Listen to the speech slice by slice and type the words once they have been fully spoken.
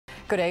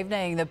Good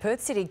evening. The Perth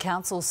City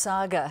Council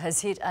saga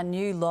has hit a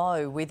new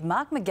low, with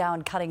Mark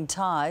McGowan cutting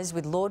ties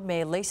with Lord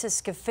Mayor Lisa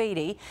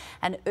Scafidi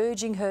and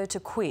urging her to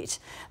quit.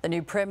 The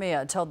new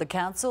Premier told the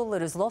council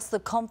it has lost the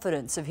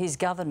confidence of his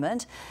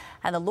government,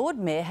 and the Lord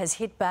Mayor has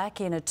hit back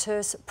in a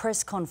terse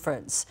press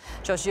conference.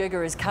 Josh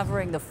Yerger is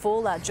covering the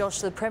fallout. Josh,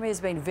 the Premier has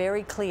been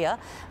very clear,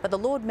 but the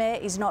Lord Mayor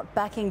is not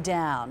backing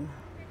down.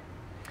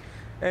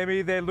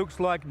 Emmy, there looks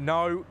like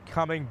no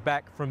coming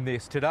back from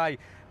this. Today,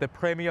 the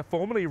Premier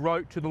formally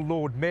wrote to the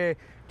Lord Mayor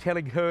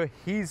telling her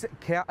his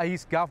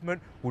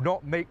government will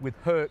not meet with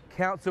her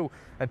council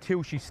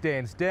until she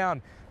stands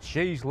down.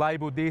 She's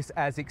labelled this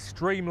as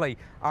extremely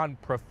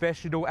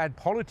unprofessional and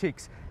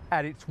politics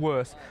at its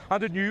worst.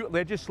 Under new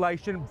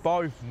legislation,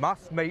 both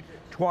must meet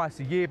twice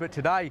a year, but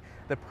today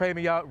the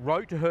Premier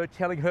wrote to her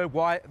telling her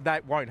why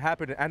that won't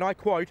happen. And I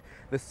quote,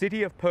 "The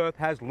City of Perth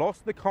has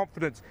lost the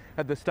confidence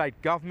of the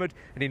state government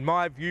and in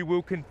my view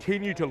will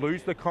continue to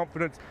lose the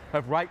confidence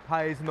of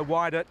ratepayers in the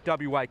wider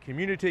WA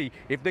community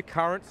if the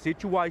current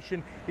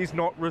situation is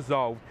not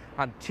resolved.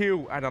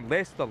 Until and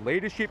unless the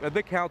leadership of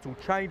the council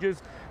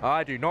changes,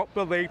 I do not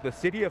believe the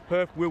City of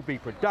Perth will be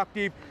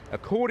productive.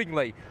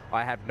 Accordingly,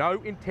 I have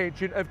no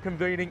intention of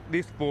convening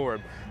this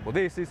forum." Well,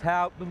 this is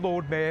how the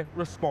Lord Mayor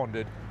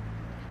responded.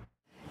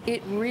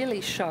 It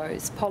really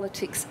shows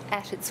politics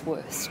at its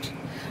worst.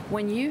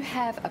 When you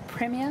have a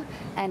Premier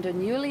and a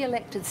newly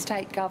elected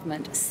state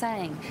government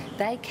saying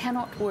they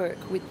cannot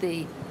work with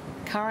the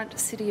current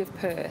City of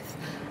Perth,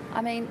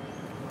 I mean,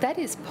 that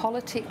is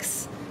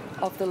politics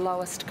of the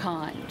lowest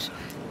kind.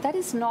 That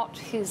is not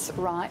his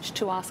right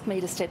to ask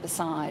me to step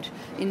aside.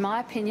 In my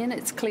opinion,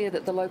 it's clear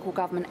that the Local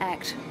Government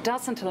Act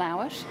doesn't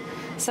allow it.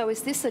 So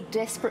is this a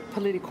desperate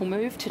political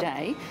move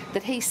today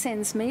that he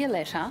sends me a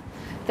letter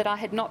that I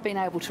had not been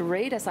able to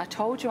read, as I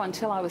told you,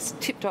 until I was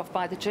tipped off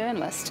by the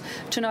journalist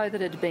to know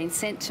that it had been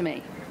sent to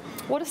me?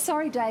 What a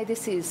sorry day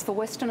this is for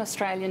Western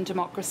Australian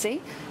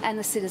democracy and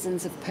the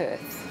citizens of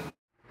Perth.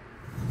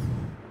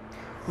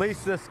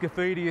 Lisa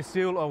Scafidi is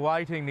still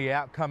awaiting the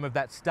outcome of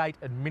that State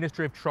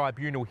Administrative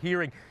Tribunal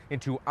hearing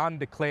into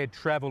undeclared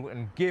travel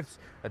and gifts.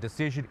 A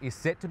decision is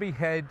set to be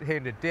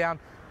handed down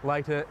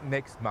later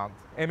next month.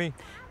 Emmy?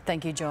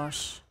 Thank you,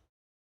 Josh.